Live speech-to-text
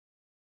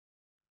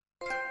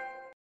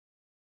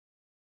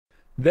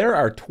there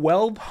are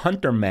 12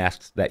 hunter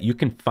masks that you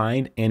can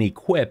find and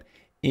equip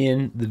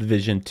in the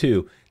Division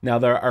 2. Now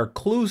there are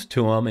clues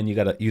to them and you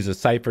got to use a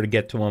cipher to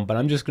get to them, but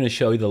I'm just going to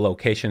show you the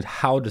locations,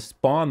 how to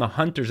spawn the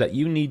hunters that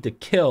you need to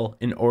kill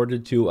in order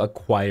to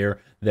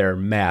acquire their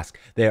mask.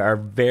 They are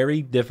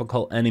very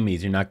difficult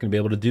enemies. You're not going to be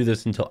able to do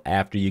this until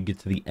after you get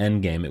to the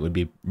end game. It would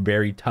be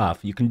very tough.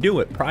 You can do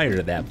it prior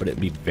to that, but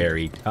it'd be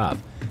very tough.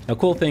 Now,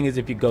 cool thing is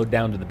if you go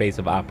down to the base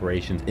of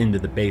operations into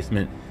the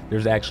basement,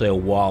 there's actually a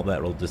wall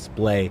that will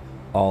display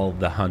all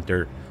the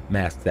hunter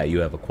masks that you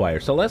have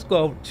acquired. So let's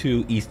go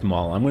to East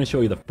Mall. I'm going to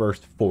show you the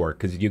first 4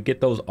 because you get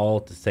those all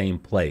at the same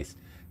place.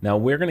 Now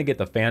we're going to get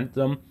the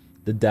Phantom,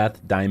 the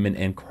Death, Diamond,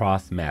 and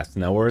Cross masks.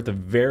 Now we're at the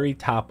very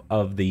top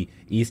of the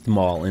East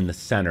Mall in the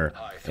center,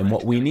 and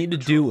what we need to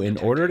do in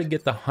order to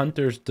get the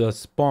hunters to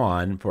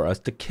spawn for us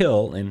to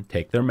kill and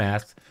take their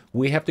masks,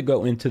 we have to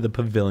go into the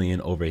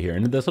pavilion over here.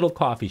 And in this little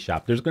coffee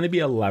shop, there's going to be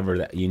a lever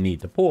that you need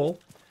to pull.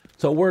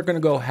 So we're going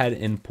to go ahead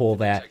and pull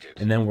that,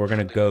 and then we're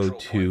going to go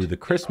to the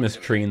Christmas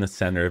tree in the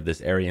center of this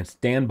area and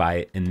stand by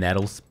it, and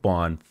that'll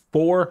spawn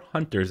 4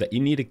 hunters that you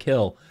need to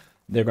kill.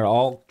 They're going to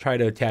all try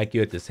to attack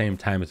you at the same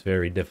time. It's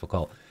very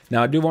difficult.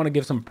 Now, I do want to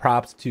give some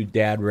props to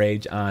Dad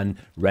Rage on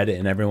Reddit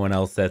and everyone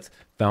else that's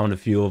found a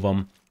few of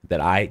them that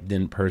I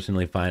didn't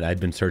personally find. I'd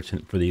been searching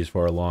for these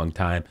for a long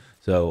time.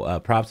 So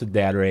props to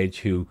Dad Rage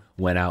who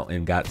went out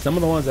and got some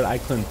of the ones that I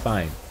couldn't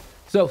find.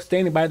 So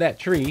standing by that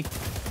tree,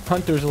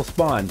 hunters will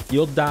spawn.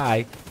 You'll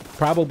die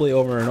probably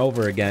over and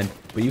over again,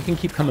 but you can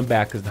keep coming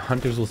back because the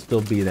hunters will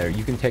still be there.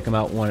 You can take them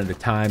out one at a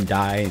time,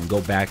 die, and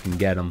go back and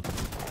get them.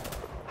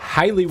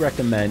 Highly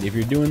recommend, if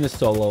you're doing this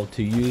solo,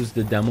 to use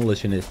the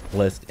demolitionist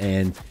list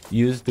and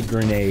use the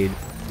grenade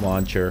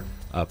launcher,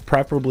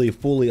 preferably a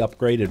fully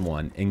upgraded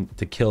one, and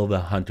to kill the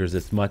hunters.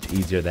 It's much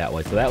easier that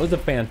way. So that was the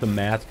Phantom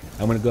mask.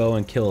 I'm going to go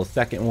and kill a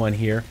second one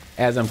here.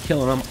 As I'm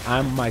killing them,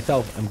 I'm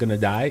going to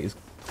die. It's,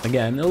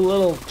 again, a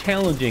little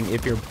challenging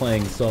if you're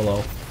playing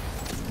solo.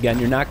 Again,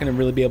 you're not going to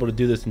really be able to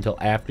do this until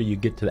after you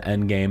get to the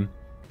end game.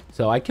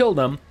 So I killed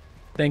them.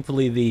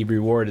 Thankfully, the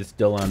reward is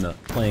still on the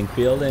playing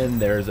field, and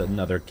there's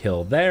another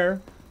kill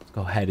there. Let's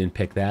go ahead and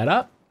pick that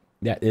up.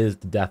 That is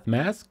the death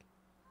mask.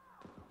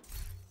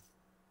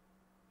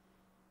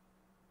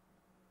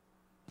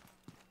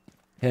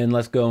 And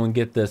let's go and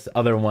get this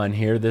other one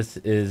here. This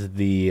is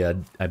the,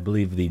 I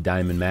believe, the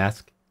diamond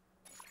mask.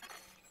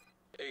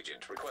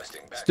 Agent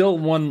requesting back. Still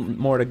one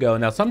more to go.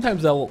 Now,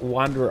 sometimes they'll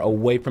wander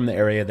away from the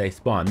area they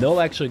spawn. They'll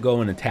actually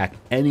go and attack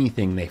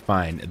anything they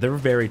find. They're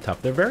very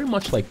tough. They're very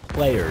much like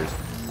players.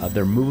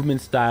 Their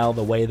movement style,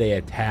 the way they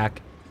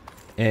attack,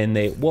 and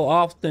they will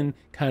often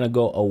kind of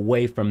go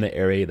away from the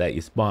area that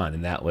you spawn,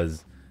 and that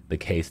was the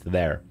case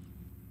there.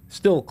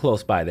 Still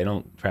close by. They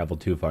don't travel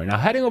too far. Now,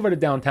 heading over to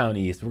downtown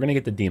east, we're going to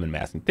get the demon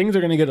mask. And things are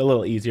going to get a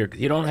little easier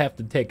because you don't have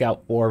to take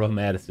out 4 of them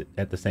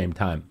at the same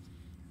time.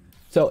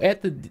 So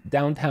at the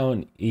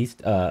downtown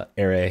east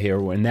area here,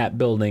 we're in that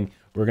building.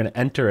 We're going to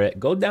enter it,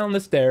 go down the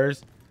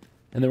stairs,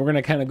 and then we're going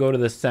to kind of go to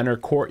the center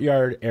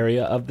courtyard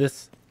area of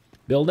this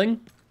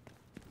building.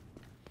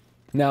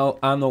 Now,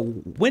 on the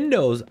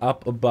windows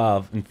up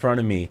above in front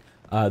of me,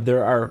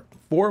 there are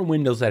 4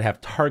 windows that have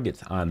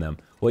targets on them.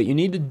 What you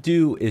need to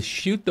do is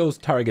shoot those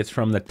targets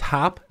from the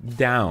top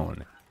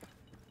down.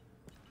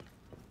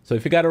 So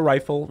if you got a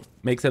rifle,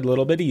 makes it a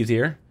little bit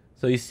easier.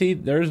 So you see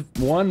there's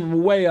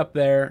one way up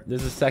there.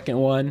 There's a second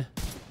one.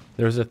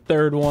 There's a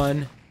third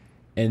one.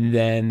 And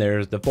then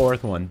there's the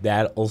 4th one.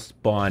 That'll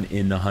spawn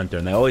in the hunter.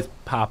 And they always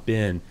pop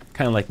in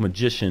kind of like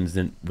magicians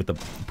with a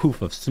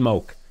poof of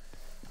smoke.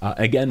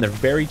 Again, they're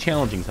very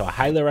challenging, so I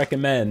highly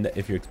recommend,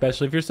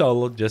 especially if you're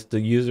solo, just to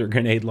use your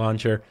grenade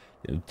launcher.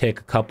 Take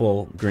a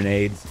couple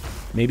grenades,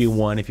 maybe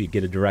one if you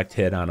get a direct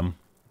hit on them,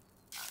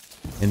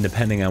 and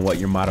depending on what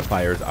your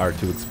modifiers are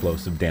to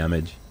explosive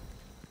damage.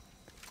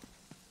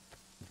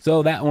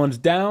 So that one's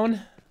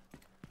down.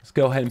 Let's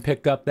go ahead and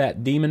pick up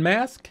that demon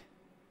mask.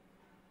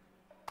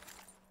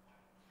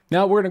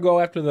 Now we're going to go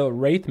after the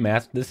Wraith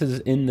mask. This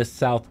is in the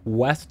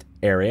southwest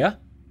area.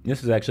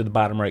 This is actually the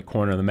bottom right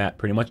corner of the map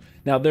pretty much.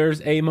 Now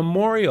there's a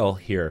memorial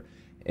here,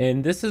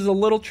 and this is a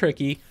little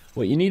tricky.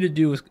 What you need to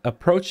do is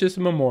approach this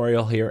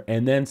memorial here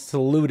and then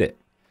salute it.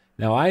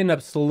 Now I end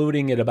up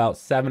saluting it about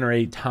 7 or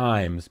 8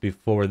 times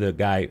before the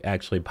guy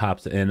actually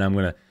pops in. I'm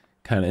going to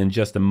kind of in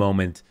just a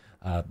moment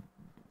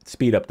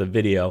speed up the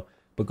video,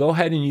 but go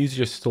ahead and use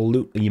your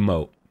salute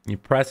emote. You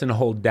press and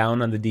hold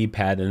down on the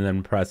D-pad and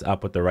then press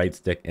up with the right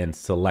stick and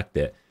select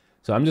it.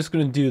 So I'm just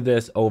going to do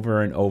this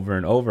over and over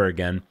and over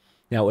again.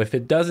 Now, if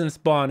it doesn't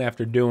spawn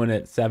after doing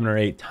it 7 or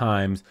 8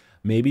 times,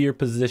 maybe your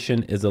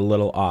position is a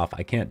little off.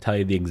 I can't tell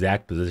you the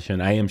exact position.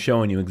 I am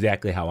showing you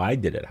exactly how I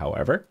did it,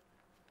 however.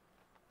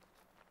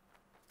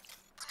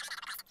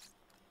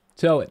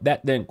 So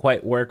that didn't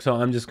quite work, so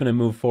I'm just going to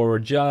move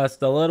forward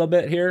just a little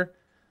bit here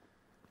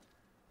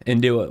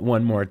and do it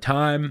one more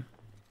time.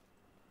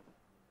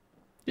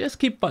 Just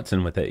keep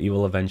futzing with it. You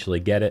will eventually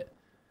get it.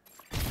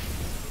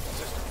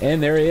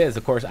 And there he is.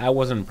 Of course, I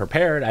wasn't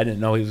prepared. I didn't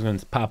know he was going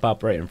to pop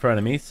up right in front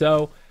of me.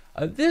 So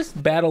This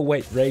battle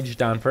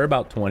raged on for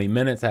about 20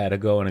 minutes. I had to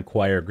go and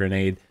acquire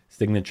grenade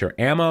signature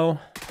ammo.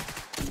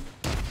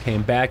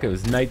 Came back, it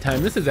was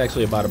nighttime. This is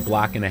actually about a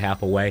block and a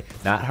half away.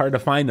 Not hard to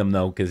find him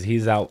though, because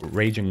he's out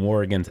raging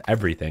war against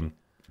everything.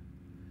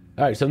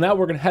 All right, so now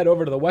we're gonna head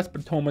over to the West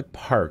Potomac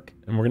Park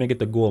and we're gonna get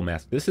the Ghoul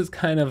mask. This is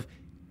kind of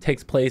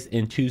takes place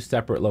in two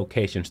separate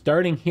locations.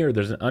 Starting here,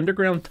 there's an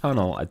underground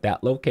tunnel at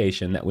that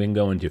location that we can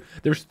go into.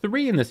 There's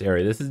 3 in this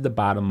area. This is the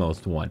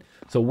bottommost one.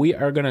 So we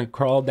are gonna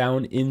crawl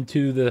down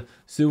into the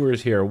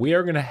sewers here. We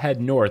are gonna head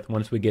north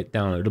once we get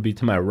down. It'll be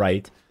to my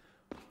right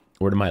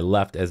or to my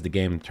left as the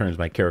game turns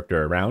my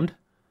character around.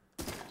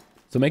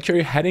 So make sure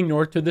you're heading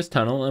north to this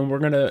tunnel and we're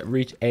gonna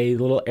reach a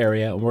little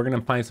area and we're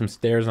gonna find some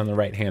stairs on the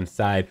right hand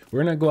side.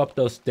 We're gonna go up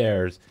those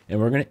stairs and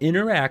we're gonna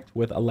interact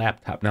with a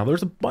laptop. Now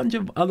there's a bunch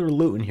of other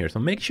loot in here, so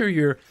make sure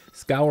you're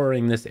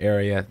scouring this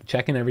area,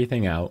 checking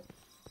everything out.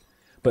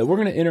 But we're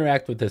gonna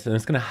interact with this and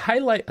it's gonna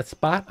highlight a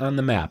spot on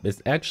the map.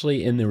 It's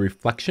actually in the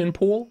reflection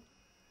pool.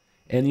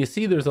 And you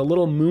see there's a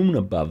little moon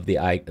above the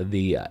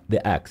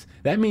X.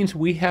 That means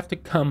we have to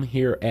come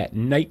here at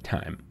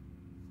nighttime.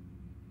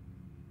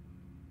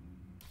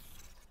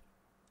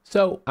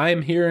 So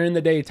I'm here in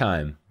the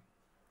daytime.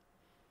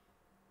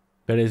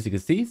 But as you can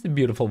see, it's a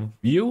beautiful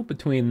view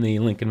between the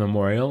Lincoln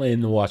Memorial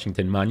and the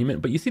Washington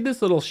Monument. But you see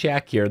this little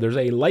shack here, there's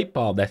a light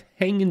bulb that's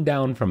hanging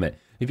down from it.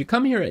 If you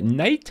come here at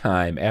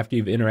nighttime after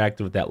you've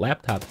interacted with that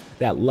laptop,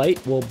 that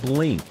light will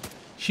blink.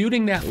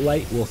 Shooting that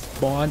light will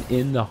spawn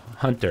in the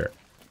hunter.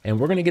 And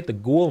we're gonna get the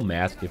Ghoul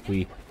mask if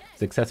we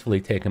successfully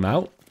take him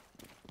out.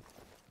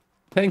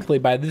 Thankfully,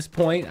 by this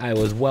point, I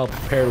was well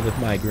prepared with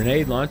my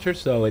grenade launcher,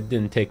 so it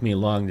didn't take me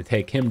long to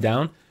take him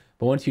down.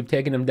 But once you've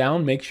taken him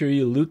down, make sure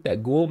you loot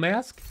that Ghoul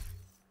mask.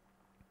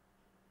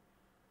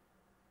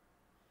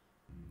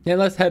 And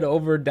let's head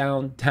over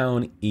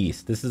downtown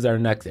east. This is our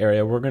next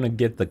area. We're gonna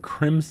get the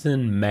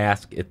Crimson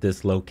mask at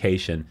this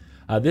location.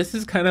 This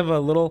is kind of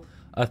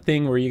a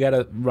thing where you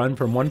gotta run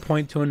from one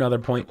point to another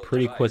point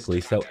pretty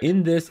quickly. So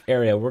in this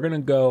area, we're gonna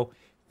go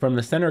from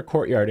the center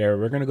courtyard area,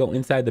 we're gonna go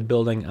inside the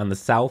building on the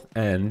south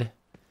end.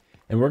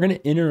 And we're going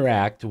to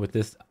interact with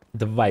this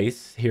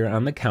device here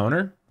on the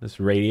counter, this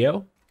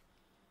radio.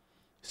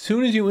 As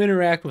soon as you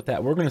interact with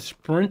that, we're going to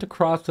sprint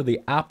across to the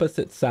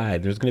opposite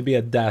side. There's going to be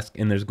a desk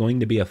and there's going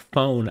to be a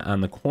phone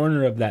on the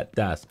corner of that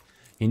desk.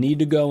 You need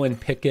to go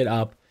and pick it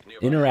up,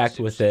 interact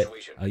with it.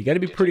 You got to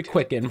be pretty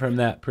quick getting from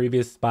that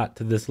previous spot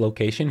to this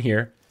location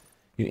here.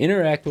 You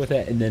interact with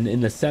it, and then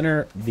in the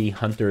center, the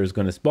hunter is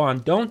going to spawn.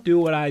 Don't do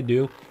what I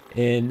do,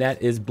 and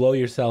that is blow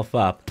yourself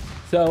up.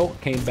 So,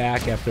 came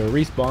back after a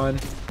respawn,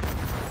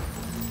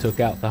 took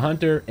out the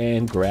hunter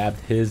and grabbed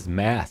his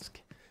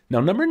mask. Now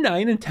number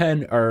 9 and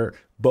 10 are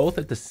both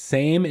at the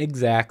same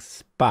exact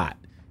spot.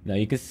 Now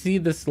you can see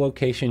this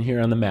location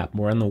here on the map.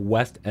 We're on the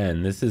west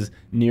end. This is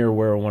near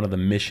where one of the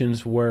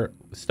missions were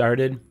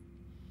started.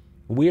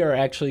 We are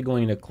actually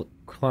going to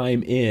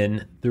climb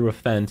in through a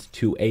fence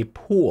to a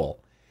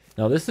pool.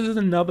 Now this is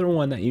another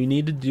one that you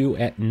need to do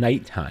at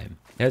nighttime.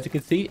 As you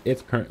can see,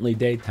 it's currently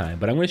daytime,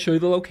 but I'm going to show you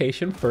the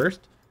location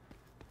first.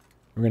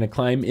 We're going to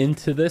climb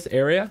into this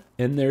area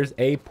and there's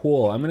a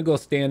pool. I'm going to go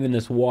stand in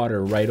this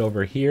water right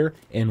over here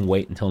and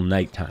wait until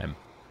nighttime.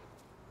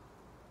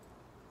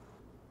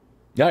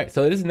 All right,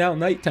 so it is now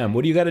nighttime.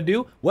 What do you got to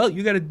do? Well,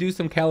 you got to do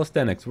some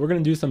calisthenics. We're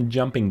going to do some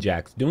jumping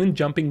jacks. Doing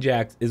jumping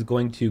jacks is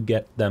going to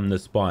get them to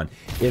spawn.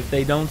 If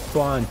they don't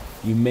spawn,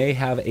 you may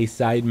have a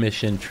side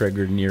mission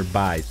triggered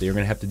nearby. So you're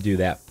going to have to do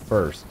that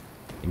first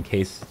in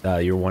case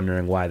you're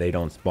wondering why they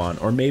don't spawn.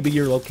 Or maybe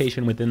your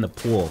location within the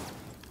pool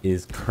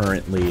is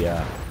currently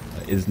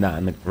is not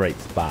in the right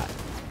spot.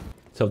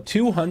 So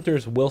 2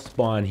 hunters will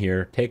spawn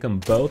here. Take them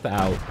both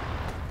out.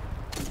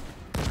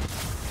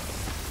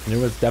 There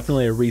was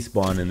definitely a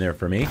respawn in there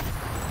for me.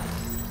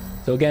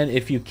 So again,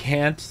 if you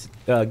can't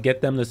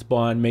get them to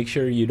spawn, make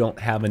sure you don't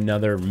have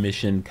another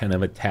mission kind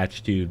of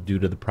attached to you due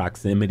to the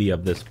proximity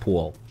of this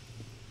pool.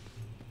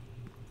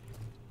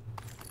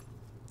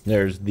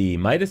 There's the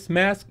Midas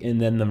mask,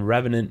 and then the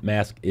Revenant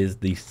mask is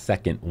the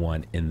second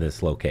one in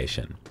this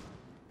location.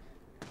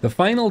 The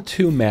final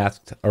 2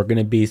 masks are going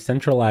to be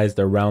centralized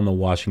around the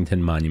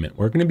Washington Monument.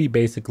 We're going to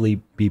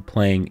basically be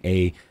playing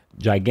a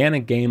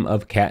gigantic game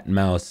of cat and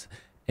mouse,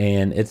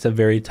 and it's a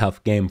very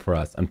tough game for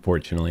us,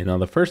 unfortunately. Now,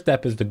 the first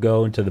step is to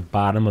go into the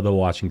bottom of the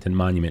Washington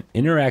Monument,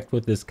 interact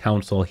with this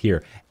council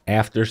here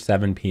after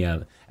 7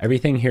 p.m.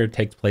 Everything here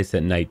takes place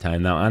at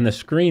nighttime. Now, on the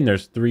screen,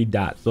 there's 3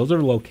 dots. Those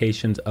are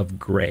locations of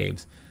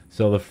graves.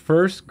 So the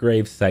first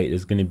grave site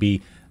is going to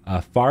be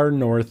far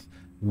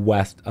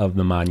northwest of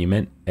the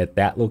monument at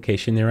that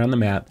location there on the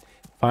map.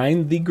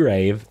 Find the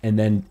grave and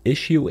then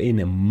issue an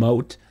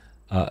emote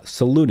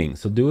saluting.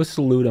 So do a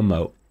salute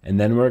emote. And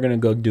then we're going to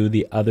go do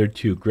the other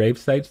 2 grave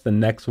sites. The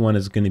next one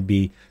is going to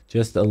be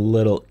just a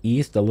little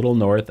east, a little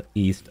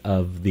northeast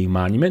of the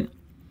monument.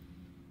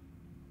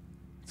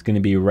 It's going to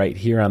be right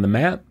here on the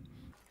map.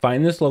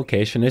 Find this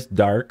location. It's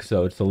dark,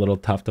 so it's a little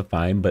tough to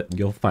find, but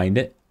you'll find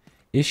it.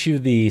 Issue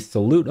the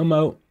salute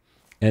emote.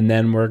 And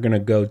then we're going to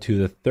go to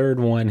the third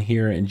one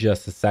here in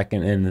just a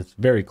second. And it's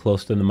very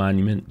close to the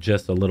monument,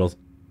 just a little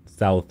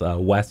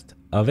southwest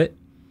of it.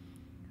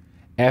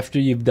 After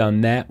you've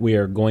done that, we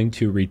are going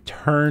to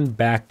return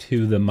back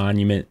to the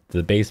monument,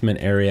 the basement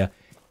area,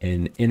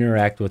 and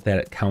interact with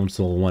that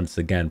council once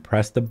again.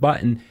 Press the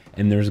button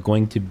and there's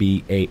going to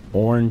be a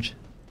orange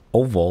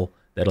oval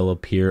that'll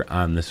appear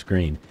on the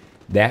screen.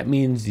 That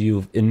means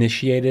you've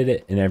initiated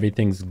it and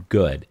everything's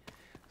good.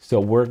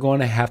 So we're going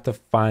to have to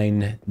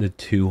find the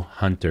two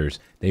hunters.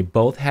 They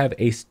both have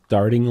a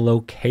starting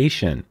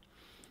location.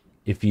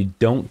 If you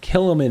don't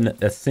kill them in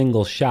a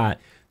single shot,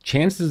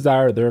 chances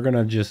are they're going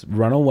to just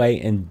run away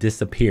and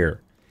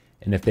disappear.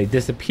 And if they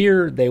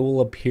disappear, they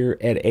will appear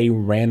at a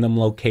random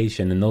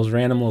location. And those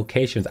random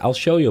locations, I'll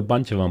show you a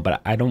bunch of them,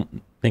 but I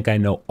don't think I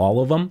know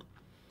all of them.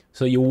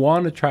 So you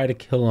want to try to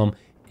kill them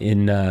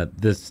in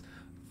this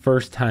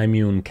first time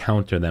you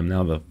encounter them.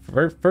 Now, the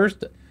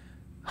first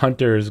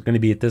hunter is going to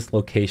be at this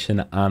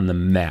location on the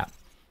map.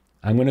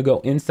 I'm going to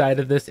go inside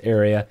of this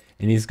area,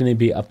 and he's going to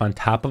be up on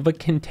top of a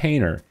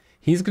container.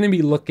 He's going to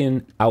be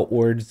looking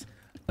outwards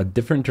a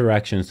different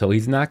direction, so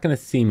he's not going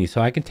to see me,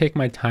 so I can take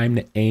my time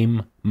to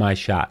aim my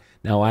shot.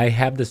 Now I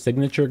have the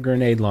signature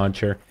grenade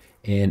launcher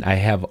and I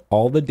have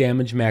all the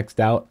damage maxed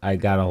out. I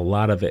got a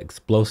lot of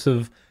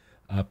explosive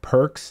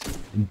perks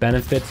and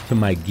benefits to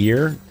my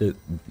gear to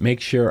make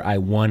sure I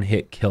one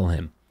hit kill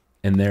him.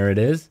 And there it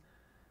is.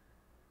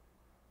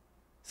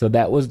 So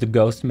that was the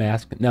ghost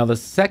mask. Now the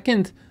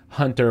second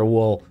hunter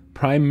will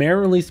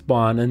primarily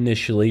spawn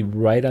initially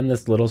right on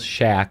this little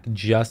shack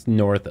just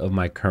north of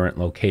my current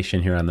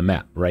location here on the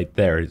map. Right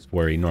there is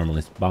where he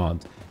normally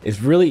spawns. It's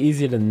really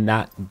easy to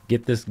not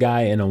get this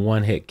guy in a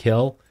one-hit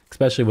kill,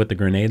 especially with the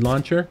grenade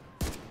launcher.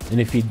 And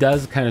if he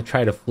does kind of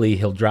try to flee,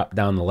 he'll drop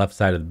down the left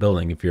side of the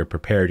building. If you're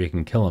prepared, you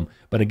can kill him.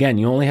 But again,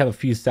 you only have a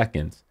few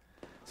seconds.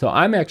 So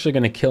I'm actually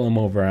going to kill him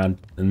over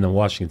in the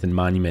Washington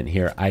Monument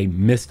here. I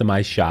missed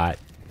my shot.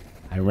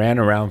 I ran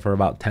around for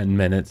about 10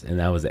 minutes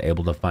and I was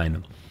able to find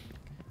him.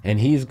 And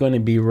he's going to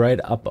be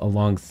right up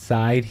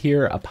alongside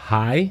here, up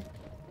high.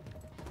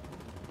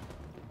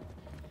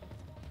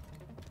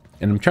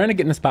 And I'm trying to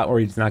get in a spot where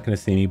he's not going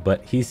to see me,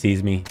 but he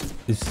sees me.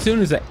 As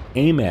soon as I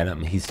aim at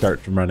him, he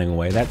starts running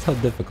away. That's how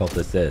difficult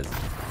this is.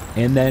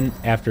 And then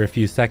after a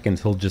few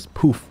seconds, he'll just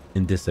poof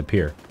and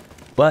disappear.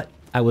 But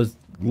I was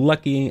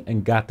lucky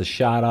and got the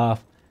shot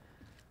off.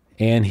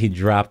 And he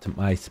dropped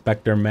my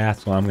Specter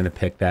mask, so I'm going to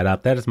pick that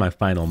up. That is my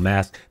final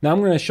mask. Now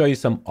I'm going to show you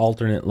some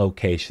alternate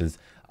locations.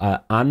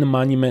 On the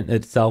monument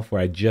itself,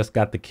 where I just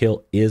got the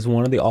kill, is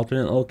one of the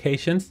alternate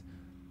locations.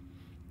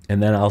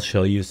 And then I'll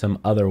show you some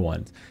other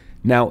ones.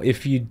 Now,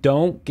 if you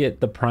don't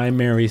get the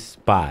primary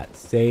spot,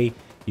 say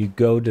you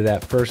go to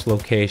that first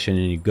location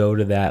and you go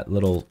to that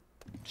little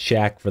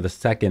shack for the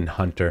second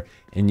hunter,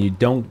 and you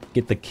don't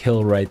get the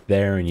kill right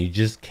there and you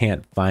just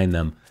can't find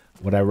them,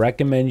 what I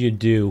recommend you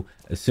do,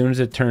 as soon as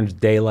it turns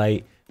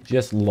daylight,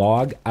 just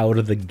log out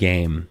of the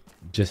game.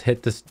 Just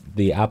hit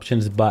the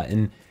options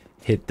button,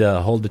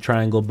 hold the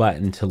triangle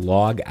button to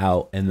log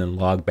out, and then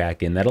log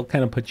back in. That'll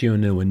kind of put you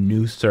into a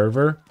new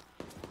server.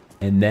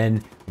 And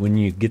then when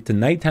you get to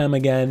nighttime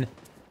again,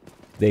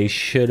 they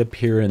should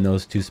appear in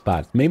those two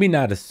spots. Maybe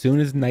not as soon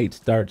as night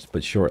starts,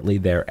 but shortly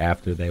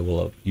thereafter they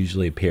will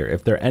usually appear.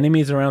 If there are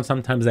enemies around,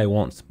 sometimes they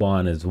won't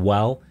spawn as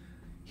well.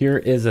 Here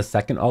is a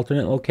second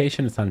alternate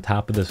location. It's on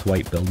top of this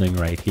white building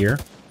right here.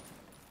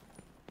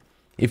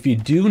 If you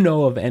do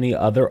know of any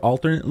other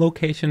alternate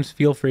locations,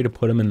 feel free to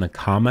put them in the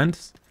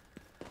comments.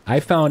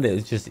 I found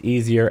it's just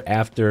easier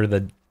after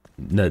the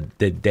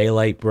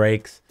daylight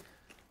breaks.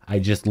 I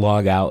just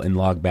log out and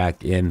log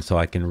back in so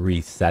I can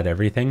reset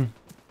everything.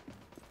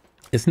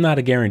 It's not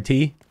a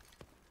guarantee.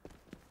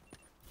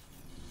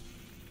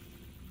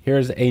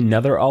 Here's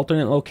another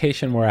alternate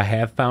location where I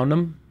have found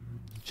them.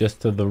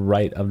 Just to the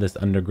right of this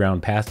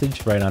underground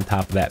passage, right on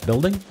top of that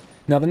building.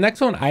 Now the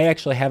next one I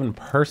actually haven't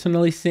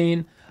personally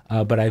seen,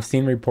 but I've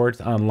seen reports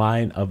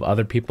online of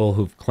other people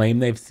who've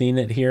claimed they've seen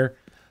it here.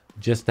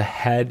 Just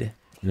ahead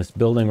in this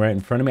building right in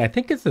front of me. I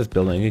think it's this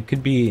building. It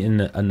could be in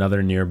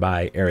another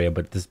nearby area,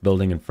 but this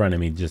building in front of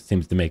me just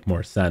seems to make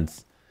more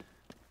sense.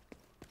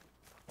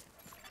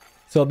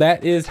 So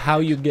that is how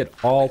you get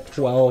all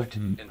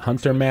 12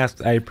 hunter masks.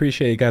 I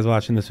appreciate you guys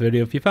watching this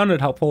video. If you found it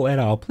helpful at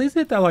all, please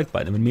hit that like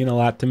button. It would mean a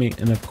lot to me.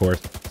 And of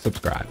course,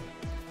 subscribe.